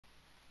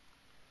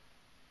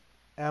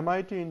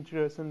MIT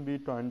Integration B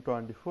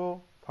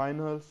 2024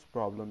 Finals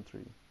Problem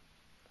 3.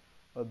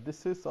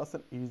 This is such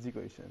an easy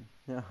question.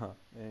 Yeah,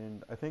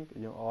 and I think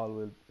you all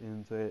will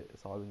enjoy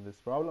solving this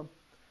problem.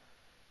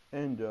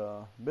 And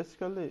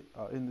basically,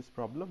 in this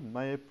problem,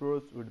 my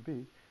approach would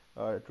be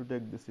to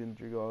take this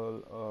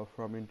integral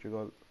from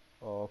integral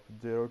of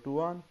 0 to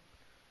 1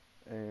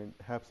 and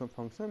have some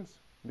functions,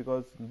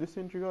 because this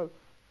integral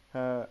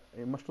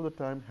most of the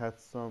time has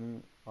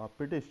some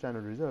pretty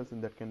standard results,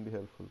 and that can be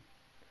helpful.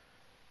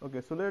 Okay,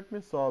 so let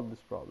me solve this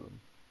problem.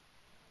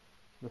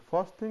 The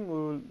first thing we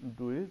will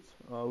do is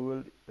we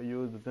will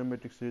use the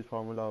geometric series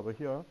formula over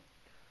here,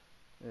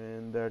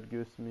 and that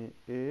gives me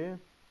a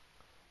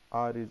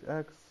r is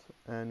x,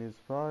 n is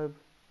 5,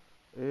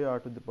 a r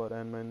to the power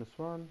n minus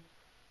 1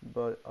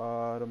 by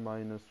r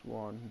minus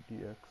 1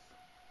 dx.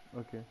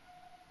 Okay,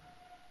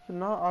 so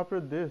now after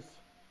this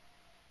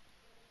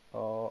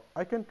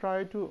I can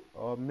try to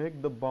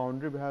make the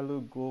boundary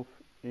value go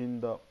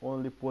in the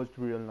only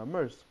positive real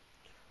numbers.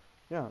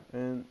 Yeah,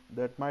 and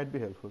that might be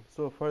helpful.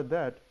 So for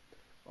that,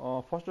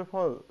 first of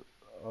all,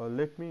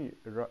 let me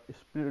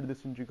split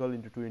this integral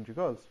into two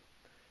integrals,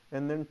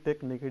 and then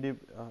take negative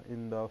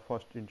in the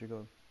first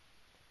integral.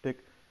 Take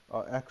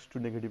x to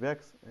negative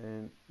x,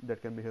 and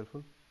that can be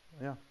helpful.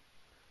 Yeah.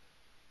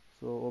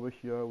 So over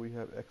here we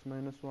have x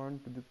minus 1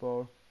 to the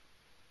power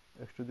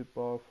x to the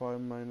power 5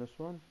 minus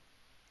 1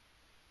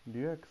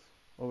 dx.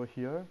 Over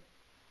here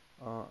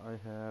I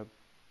have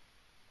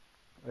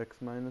x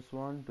minus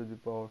 1 to the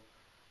power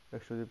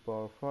x to the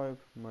power 5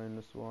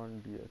 minus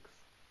 1 dx.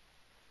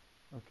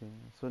 Okay,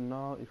 so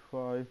now if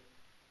I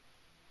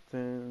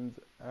change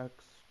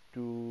x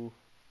to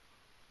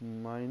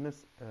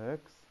minus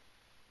x,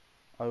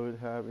 I will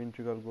have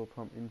integral go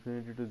from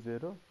infinity to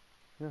 0.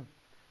 Yeah,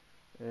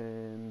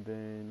 and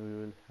then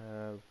we will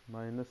have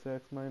minus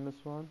x minus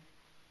 1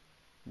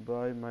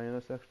 by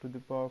minus x to the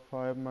power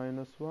 5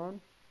 minus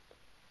 1,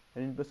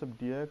 and in place of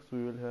dx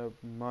we will have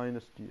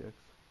minus dx,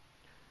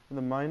 and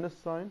the minus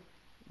sign,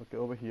 okay,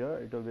 over here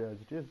it will be as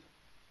it is.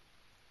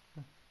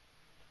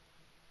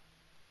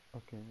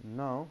 Okay,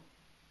 now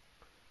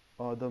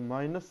the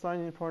minus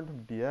sign in front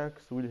of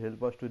dx will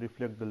help us to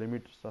reflect the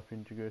limits of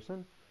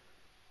integration,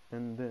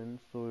 and then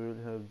so we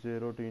will have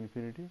 0 to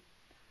infinity,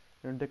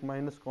 and take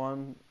minus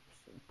con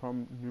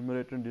from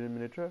numerator and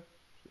denominator,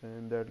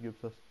 and that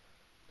gives us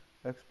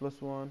x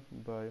plus 1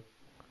 by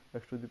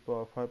x to the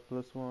power 5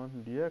 plus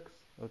 1 dx.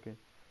 Okay,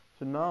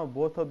 so now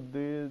both of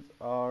these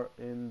are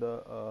in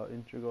the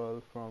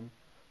integral from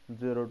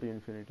 0 to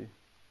infinity.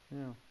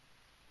 Yeah.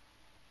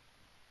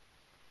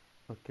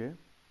 Okay,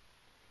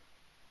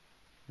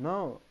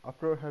 now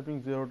after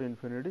having 0 to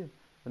infinity,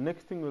 the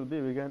next thing will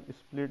be we can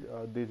split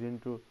these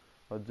into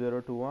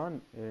 0 to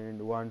 1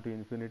 and 1 to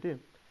infinity,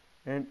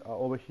 and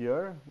over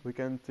here we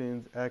can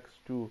change x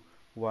to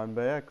 1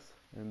 by x,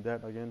 and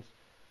that again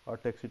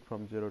takes it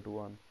from 0 to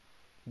 1.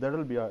 That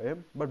will be our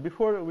aim. But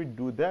before we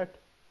do that,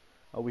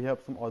 we have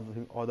some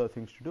other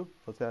things to do,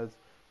 such as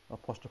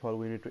first of all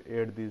we need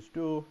to add these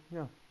two.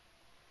 Yeah,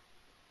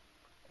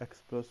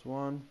 x plus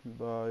 1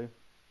 by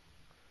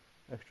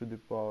x to the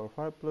power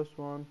 5 plus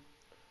 1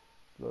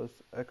 plus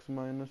x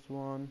minus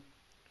 1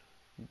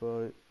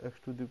 by x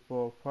to the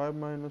power 5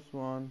 minus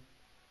 1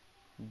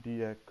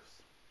 dx.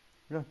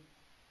 Yeah,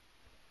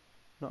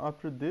 now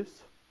after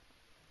this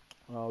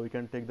we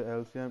can take the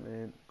LCM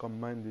and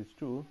combine these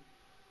two.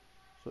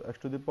 So x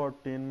to the power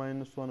 10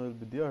 minus 1 will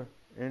be there,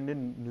 and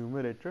in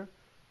numerator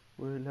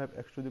we will have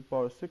x to the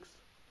power 6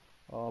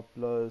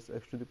 plus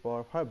x to the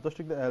power 5. Just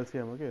take the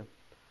LCM, okay,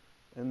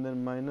 and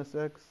then minus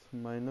x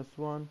minus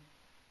 1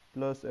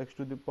 plus x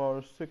to the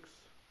power 6,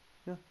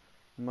 yeah,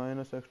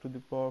 minus x to the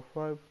power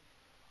 5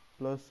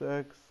 plus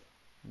x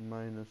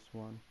minus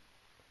 1.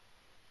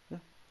 Yeah,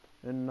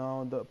 and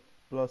now the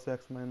plus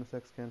x minus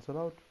x cancel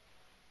out,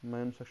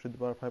 minus x to the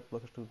power 5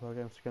 plus x to the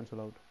power cancel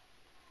out.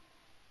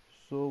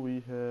 So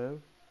we have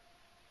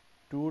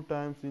 2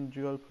 times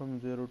integral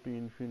from 0 to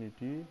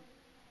infinity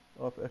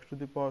of x to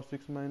the power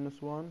 6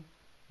 minus 1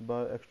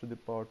 by x to the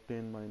power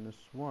 10 minus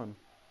 1.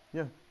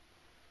 Yeah,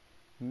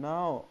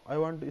 now I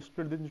want to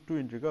split these two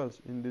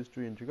integrals in these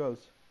two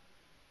integrals,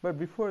 but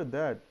before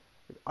that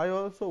I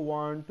also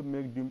want to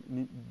make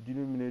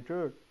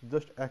denominator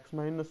just x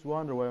minus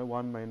 1 or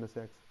 1 minus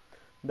x.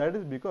 That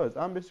is because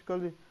I'm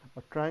basically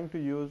trying to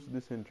use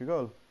this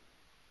integral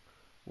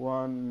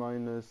 1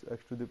 minus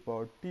x to the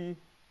power t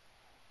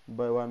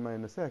by 1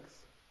 minus x.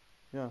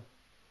 Yeah,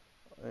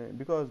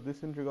 because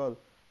this integral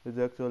is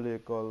actually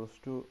equals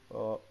to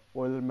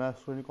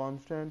Euler-Masonry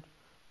constant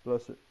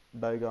plus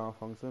digamma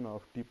function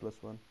of t plus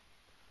 1.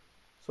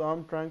 So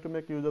I'm trying to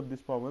make use of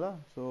this formula,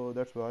 so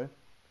that's why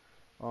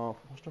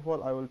first of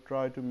all I will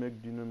try to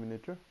make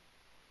denominator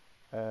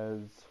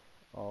as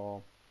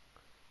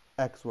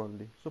x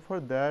only. So for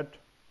that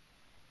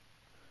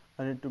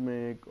I need to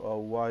make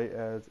y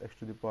as x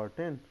to the power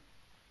 10,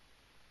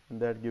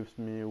 and that gives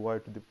me y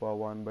to the power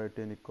 1 by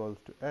 10 equals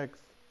to x,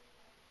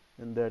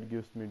 and that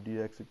gives me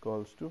dx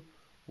equals to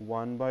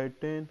 1 by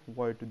 10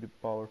 y to the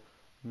power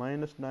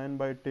minus 9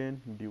 by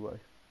 10 dy.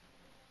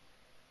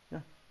 Yeah,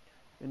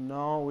 And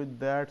now with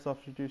that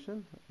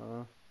substitution,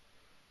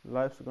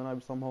 life's gonna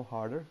be somehow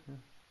harder. Yeah.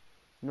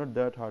 Not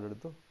that harder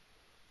though.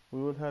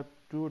 We will have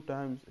 2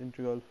 times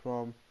integral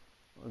from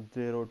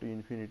 0 to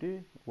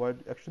infinity. Y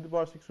x to the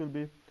power 6 will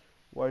be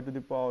y to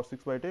the power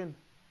 6 by 10.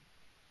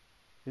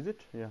 Is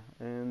it? Yeah.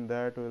 And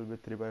that will be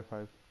 3 by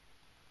 5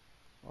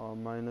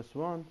 minus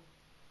 1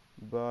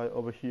 by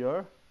over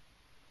here.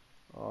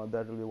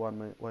 That will be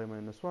 1 y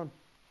minus 1.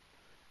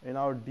 And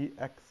our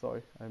dx,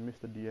 sorry, I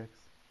missed the dx.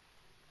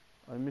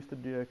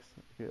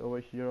 Okay, over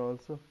here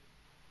also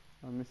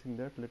I'm missing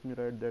that. Let me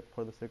write that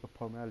for the sake of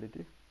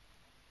formality.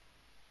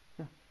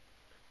 Yeah.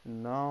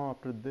 Now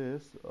after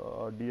this,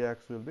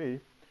 dx will be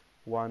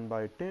 1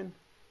 by 10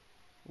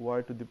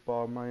 y to the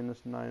power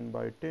minus 9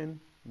 by 10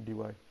 dy.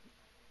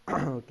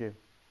 Okay,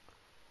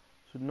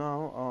 so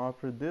now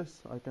after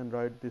this I can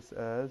write this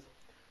as,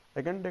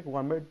 I can take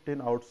 1 by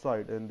 10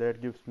 outside, and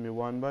that gives me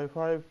 1 by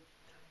 5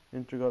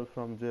 integral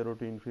from 0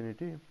 to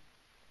infinity.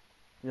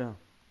 Yeah.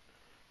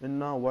 And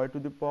now y to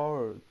the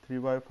power 3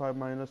 by 5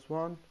 minus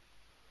 1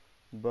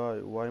 by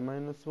y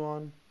minus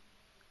 1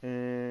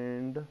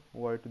 and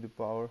y to the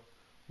power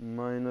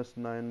minus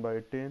 9 by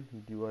 10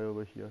 dy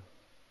over here.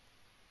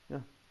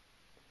 Yeah.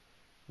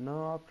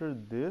 Now after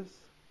this,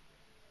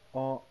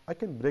 I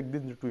can break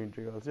this into two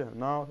integrals. Yeah.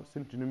 Now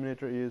since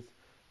denominator is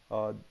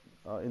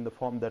in the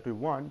form that we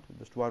want,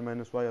 just 1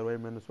 minus y or y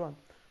minus 1,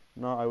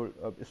 now I will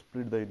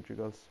split the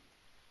integrals.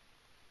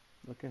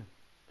 Okay.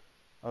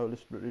 I will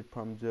split it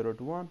from 0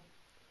 to 1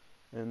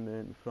 and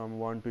then from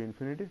 1 to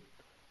infinity.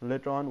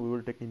 Later on we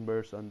will take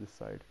inverse on this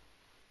side.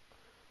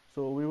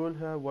 So we will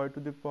have y to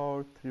the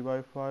power 3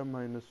 by 5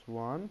 minus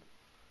 1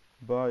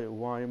 by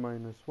y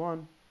minus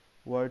 1,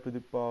 y to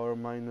the power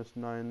minus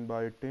 9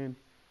 by 10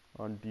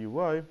 on dy,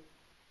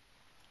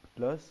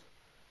 plus,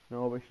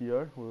 now over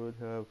here we will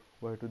have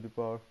y to the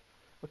power.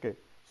 Okay,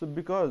 so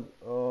because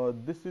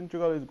this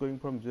integral is going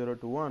from 0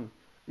 to 1,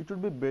 it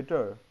would be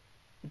better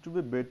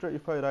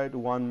if I write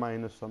 1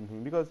 minus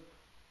something, because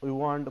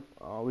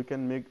we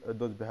can make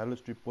those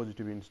values to be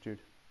positive instead.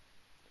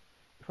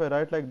 If I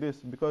write like this,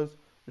 because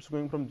it's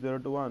going from 0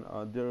 to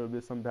 1, there will be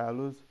some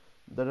values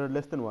that are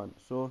less than 1,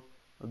 so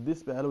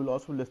this value will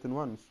also be less than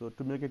 1. So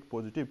to make it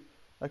positive,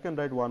 I can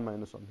write 1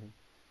 minus something.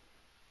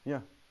 Yeah.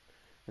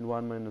 And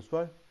 1 minus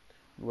y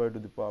to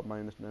the power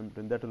minus 9,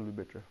 and that will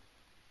be better,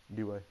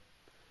 dy.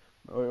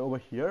 Over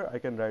here I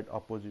can write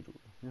opposite.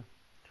 Yeah.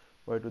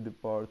 Y to the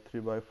power 3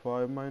 by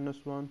 5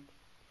 minus 1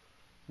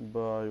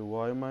 by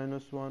y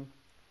minus 1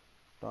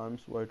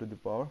 times y to the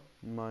power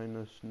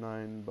minus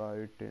 9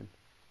 by 10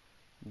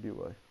 dy.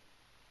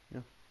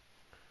 Yeah.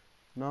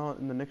 Now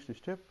in the next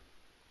step,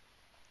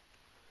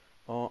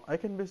 I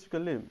can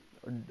basically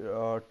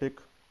take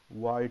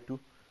y to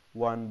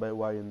 1 by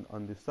y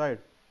on this side,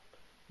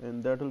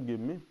 and that will give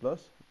me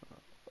plus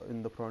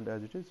in the front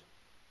as it is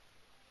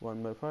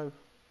 1 by 5.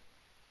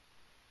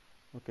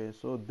 Okay,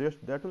 so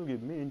that will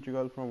give me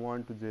integral from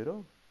 1 to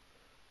 0,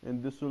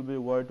 and this will be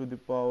y to the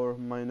power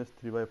minus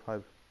 3 by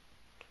 5.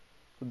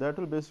 So that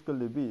will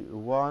basically be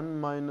 1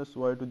 minus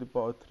y to the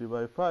power 3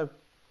 by 5,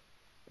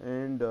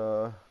 and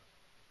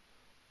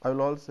I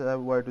will also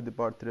have y to the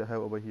power 3 I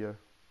have over here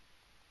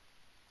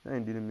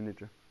in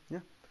denominator. Yeah,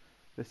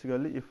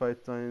 basically if I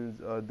change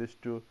this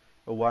to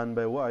 1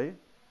 by y,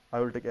 I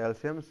will take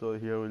LCM, so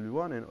here will be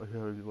 1 and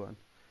here will be 1,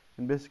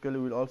 and basically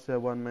we'll also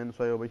have 1 minus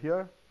y over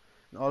here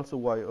and also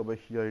y over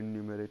here in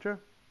numerator,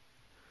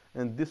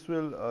 and this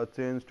will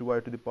change to y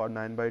to the power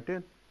 9 by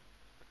 10,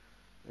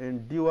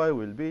 and dy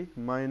will be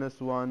minus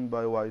 1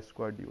 by y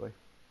square dy.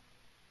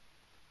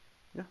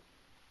 Yeah,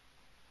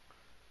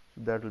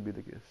 so that will be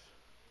the case.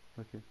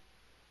 Okay,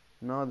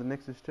 now the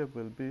next step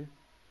will be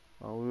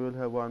we will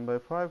have 1 by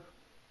 5,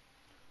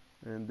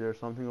 and there's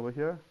something over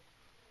here,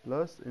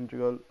 plus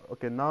integral.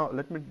 Okay, now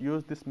let me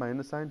use this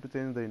minus sign to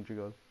change the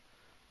integral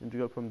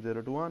from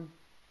 0 to 1.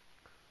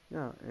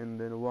 Yeah, and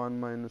then 1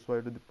 minus y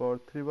to the power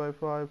 3 by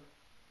 5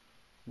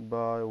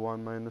 by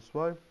 1 minus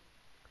y.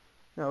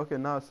 Yeah, okay,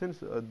 now since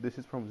this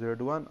is from 0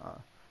 to 1,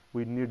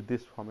 we need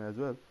this form as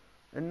well,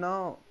 and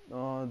now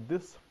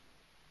this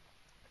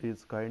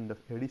is kind of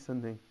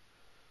addition thing.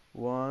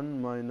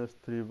 1 minus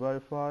 3 by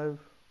 5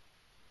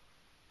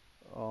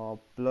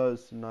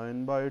 plus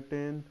 9 by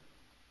 10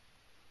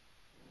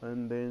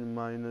 and then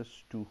minus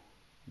 2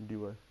 dy.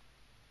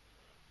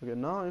 Okay,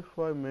 now if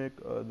I make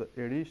the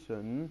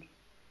addition,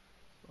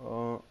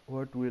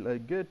 what will I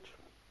get?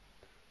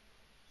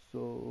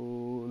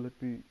 So let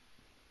me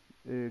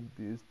add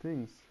these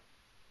things.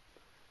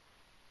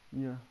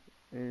 Yeah,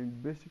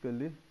 and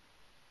basically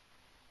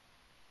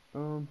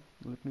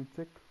let me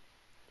check.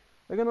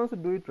 I can also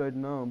do it right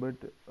now, but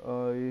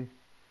I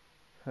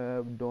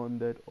have done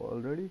that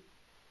already,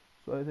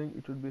 so I think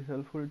it would be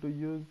helpful to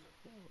use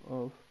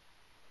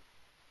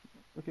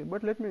okay,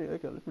 but let me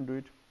do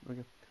it.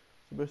 Okay,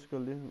 so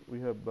basically we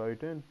have by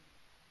 10,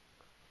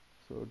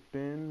 so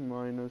 10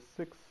 minus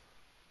 6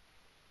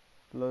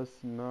 plus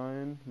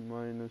 9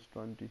 minus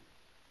 20,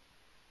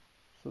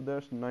 so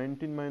that's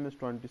 19 minus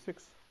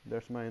 26,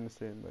 that's minus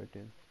 7 by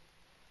 10.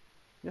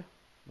 Yeah,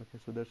 okay,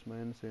 so that's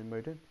minus 7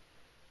 by 10,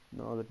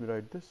 Now let me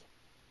write this.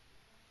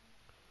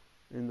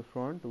 In the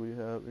front we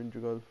have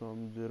integral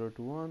from 0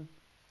 to 1,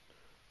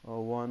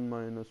 1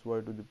 minus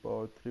y to the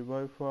power 3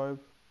 by 5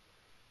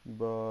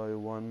 by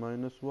 1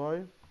 minus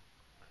y,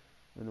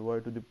 and y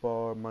to the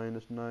power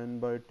minus 9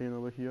 by 10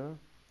 over here,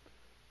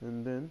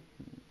 and then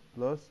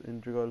plus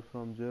integral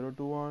from 0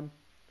 to 1,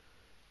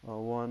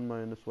 1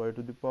 minus y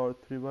to the power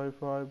 3 by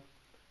 5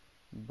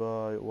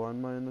 by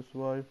 1 minus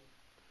y,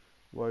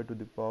 y to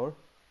the power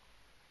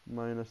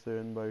minus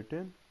 7 by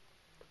 10,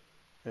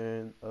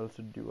 and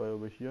also dy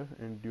over here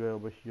and dy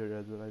over here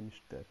as well. I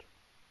missed that.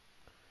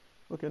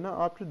 Okay,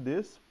 now after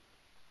this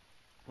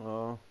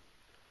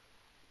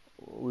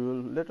we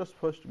will let us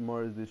first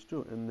merge these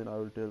two, and then I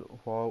will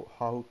tell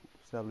how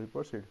shall we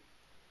proceed.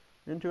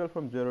 Integral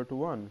from 0 to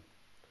 1.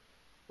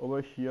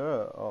 Over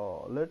here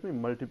let me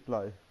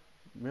multiply.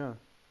 Yeah,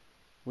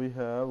 we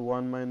have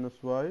 1 minus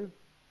y,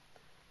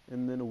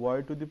 and then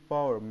y to the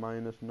power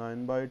minus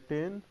 9 by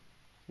 10.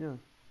 Yeah,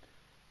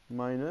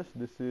 minus,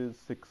 this is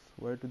 6,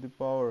 y to the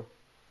power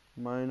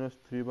minus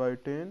 3 by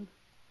 10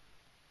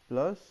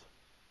 plus,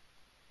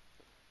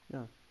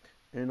 yeah,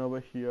 and over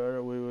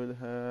here we will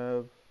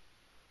have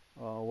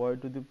y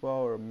to the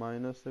power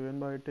minus 7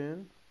 by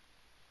 10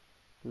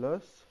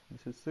 plus,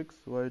 this is 6,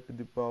 y to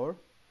the power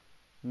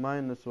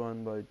minus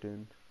 1 by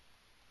 10,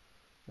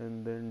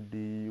 and then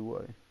dy.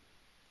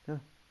 Yeah,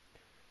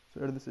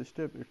 so at this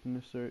step it's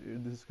necessary,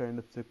 this is kind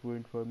of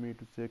checkpoint for me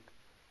to check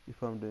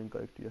if I'm doing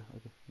correct. Yeah,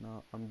 okay,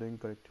 now I'm doing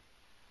correct.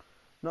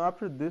 Now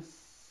after this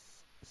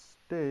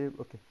step,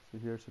 okay, so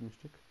here's a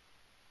mistake.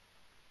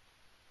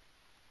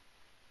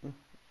 Yeah,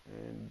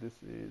 and this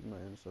is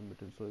minus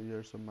submitted, so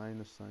here's a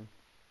minus sign.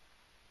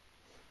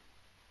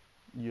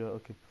 Yeah,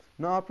 okay.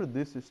 Now after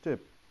this step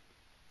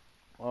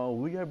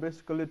we are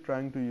basically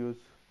trying to use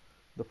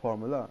the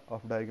formula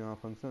of diagonal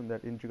function,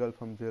 that integral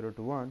from 0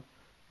 to 1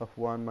 of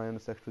 1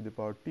 minus x to the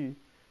power t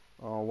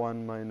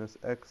 1 minus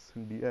x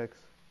dx.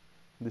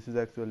 This is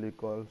actually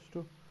equals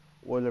to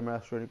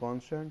Euler-Mastroianni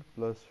constant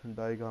plus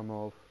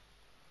digamma of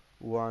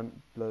 1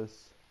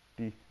 plus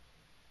t.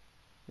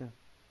 Yeah,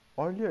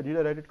 earlier did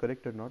I write it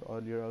correct or not?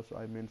 Earlier also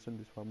I mentioned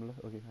this formula.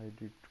 Okay, I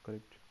did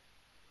correct.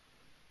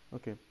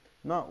 Okay,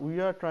 now we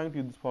are trying to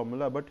use this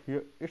formula, but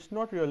here it's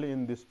not really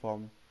in this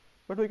form,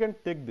 but we can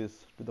take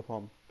this to the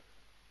form.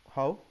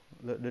 How?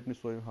 Let me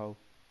show you how.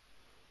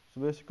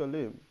 So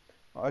basically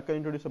I can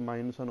introduce a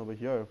minus 1 over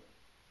here.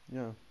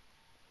 Yeah,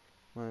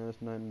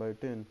 minus 9 by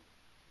 10,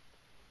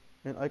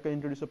 and I can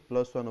introduce a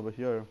plus 1 over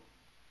here,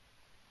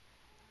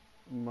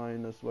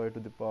 minus y to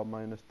the power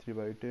minus 3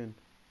 by 10.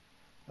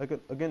 I can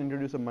again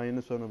introduce a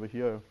minus 1 over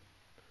here,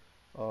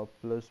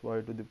 plus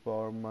y to the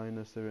power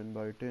minus 7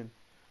 by 10.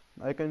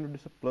 I can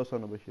introduce a plus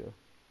 1 over here,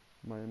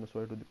 minus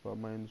y to the power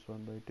minus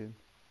 1 by 10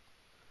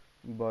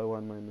 by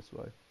 1 minus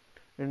y.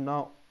 And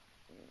now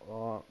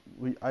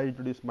I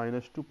introduce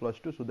minus 2 plus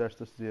 2, so that's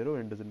just 0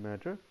 and doesn't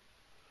matter.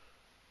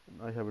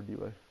 And I have a dy.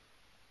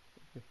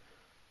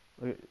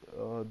 Okay,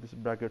 this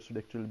bracket should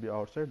actually be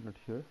outside, not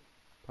here.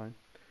 Fine.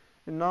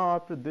 And now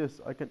after this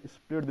I can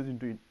split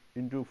this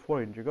into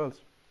 4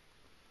 integrals.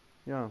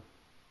 Yeah,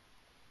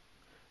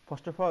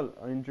 first of all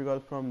integral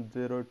from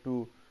 0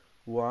 to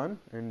 1,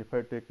 and if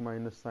I take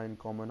minus sign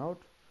common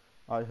out,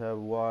 I have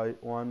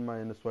 1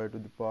 minus y to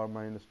the power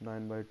minus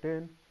 9 by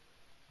 10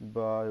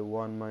 by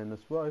 1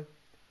 minus y,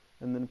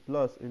 and then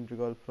plus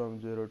integral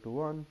from 0 to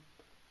 1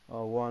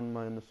 1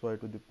 minus y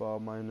to the power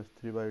minus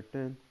 3 by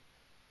 10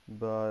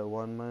 by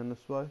 1 minus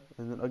y,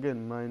 and then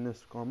again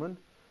minus common,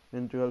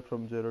 integral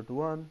from 0 to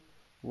 1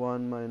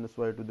 1 minus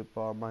y to the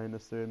power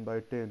minus 7 by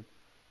 10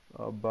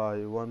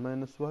 by 1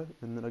 minus y,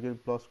 and then again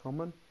plus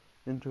common,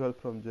 integral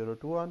from 0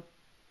 to 1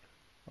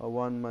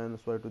 1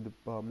 minus y to the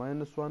power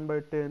minus 1 by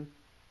 10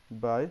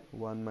 by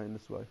 1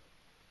 minus y.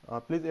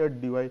 Please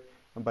add dy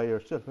by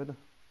yourself, right?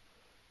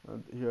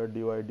 Here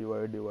dy,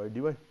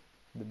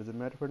 that doesn't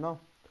matter for now.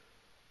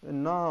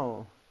 And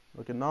now,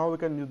 okay, now we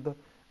can use the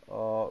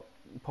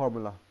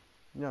formula.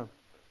 Yeah,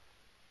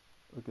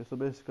 okay, so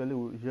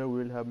basically here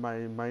we will have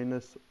my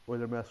minus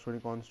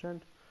Euler-Mastroianni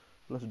constant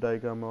plus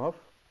digamma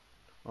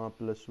of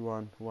plus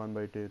 1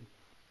 by 10.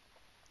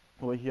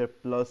 Over here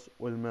plus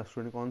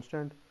Euler-Mastroianni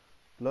constant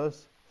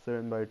plus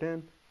 7 by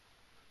 10.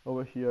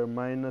 Over here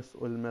minus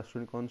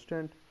Euler-Mastroianni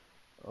constant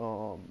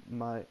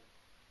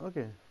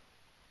okay,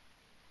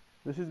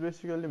 this is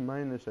basically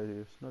minus, I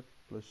guess, not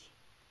plus,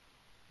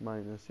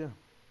 minus. Yeah,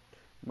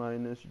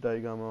 minus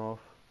digamma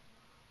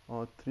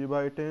of 3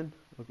 by 10,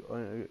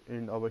 okay,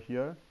 and over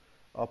here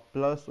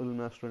plus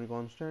Euler-Mastroianni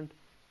constant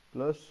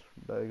plus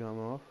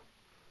digamma of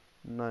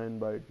 9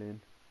 by 10.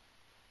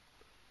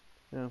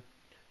 Yeah,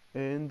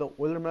 and the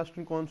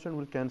Euler-Mastroianni constant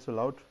will cancel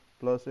out,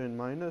 plus and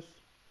minus,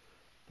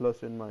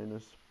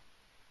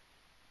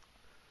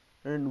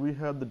 and we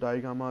have the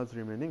digammas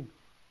remaining.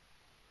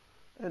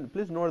 And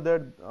please note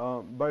that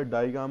by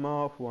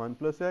digamma of 1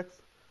 plus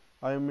x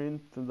I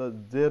mean the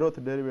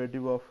 0th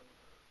derivative of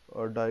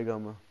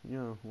digamma.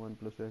 Yeah, 1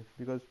 plus x,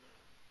 because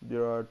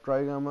there are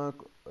trigamma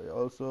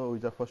also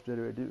which are first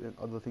derivative and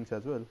other things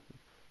as well,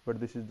 but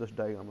this is just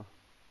digamma.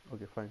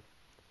 Okay, fine.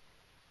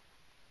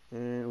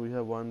 and we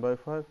have 1 by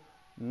 5.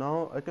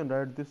 Now I can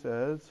write this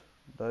as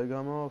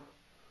digamma of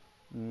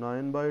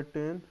 9 by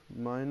 10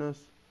 minus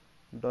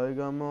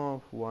digamma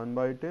of 1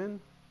 by 10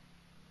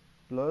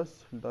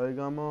 plus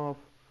digamma of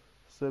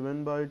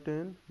 7 by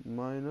 10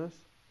 minus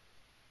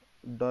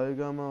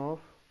digamma of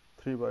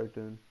 3 by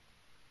 10.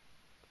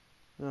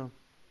 Yeah,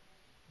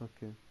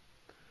 okay.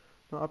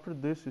 Now after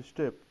this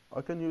step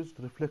I can use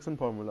reflection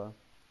formula.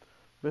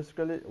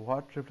 Basically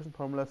what reflection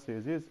formula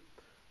says is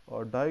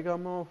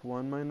digamma of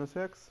 1 minus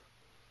x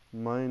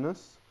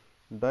minus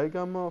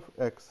digamma of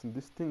x,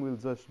 this thing will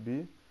just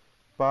be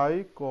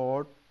pi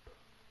cot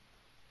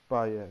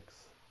pi x.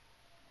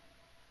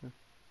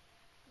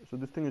 So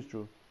this thing is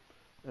true,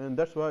 and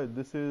that's why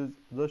this is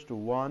just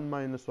 1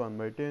 minus 1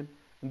 by 10,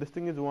 and this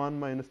thing is 1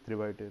 minus 3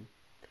 by 10.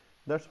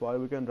 That's why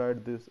we can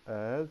write this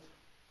as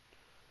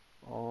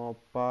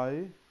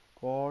pi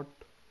cot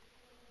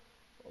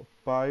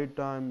pi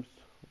times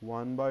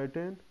 1 by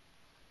 10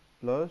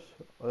 plus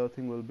other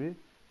thing will be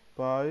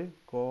pi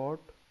cot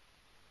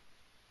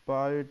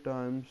pi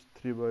times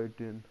 3 by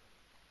 10.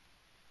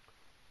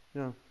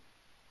 Yeah,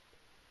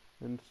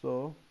 and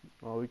so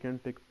we can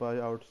take pi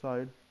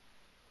outside,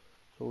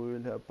 so we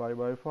will have pi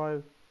by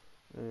 5,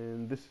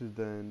 and this is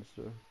the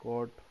answer,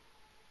 cot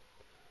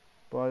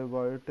pi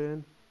by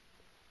 10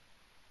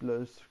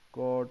 plus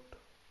cot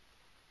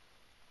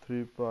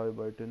 3 pi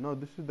by 10. Now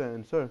this is the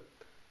answer,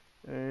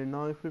 and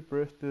now if we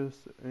press this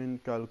in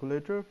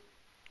calculator,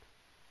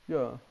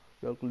 yeah,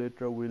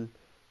 calculator will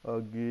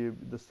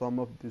give the sum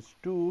of these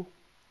two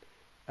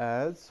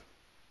as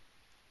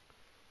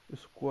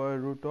square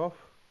root of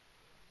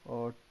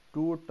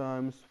 2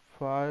 times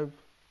 5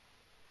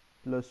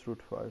 plus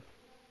root 5.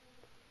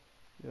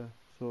 Yeah,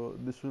 so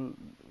this will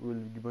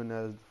be given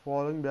as the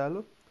following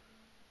value,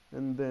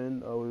 and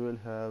then we will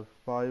have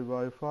pi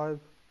by 5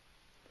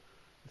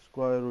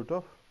 square root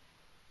of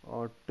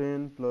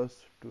 10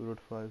 plus 2 root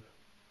 5.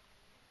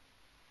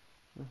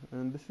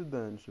 And this is the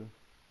answer.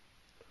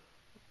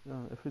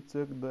 If we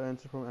check the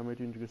answer from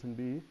MIT integration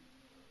B,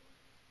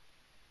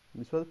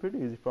 this was a pretty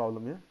easy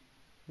problem.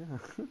 Yeah.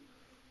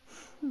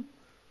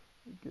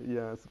 Okay,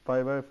 yeah, so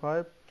pi by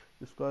 5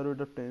 square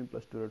root of 10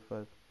 plus 2 root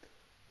 5.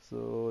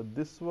 So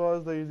this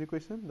was the easy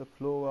question. The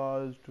flow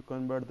was to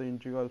convert the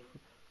integral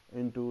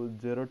into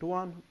 0 to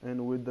 1,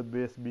 and with the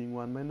base being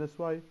 1 minus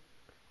y,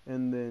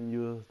 and then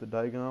use the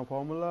diagonal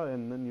formula,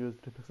 and then use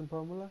reflection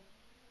formula,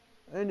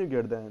 and you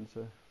get the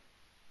answer.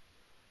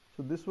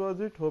 So this was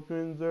it. Hope you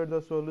enjoyed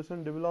the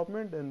solution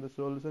development and the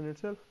solution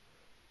itself.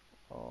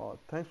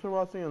 Thanks for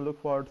watching, and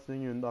look forward to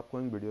seeing you in the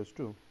upcoming videos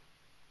too.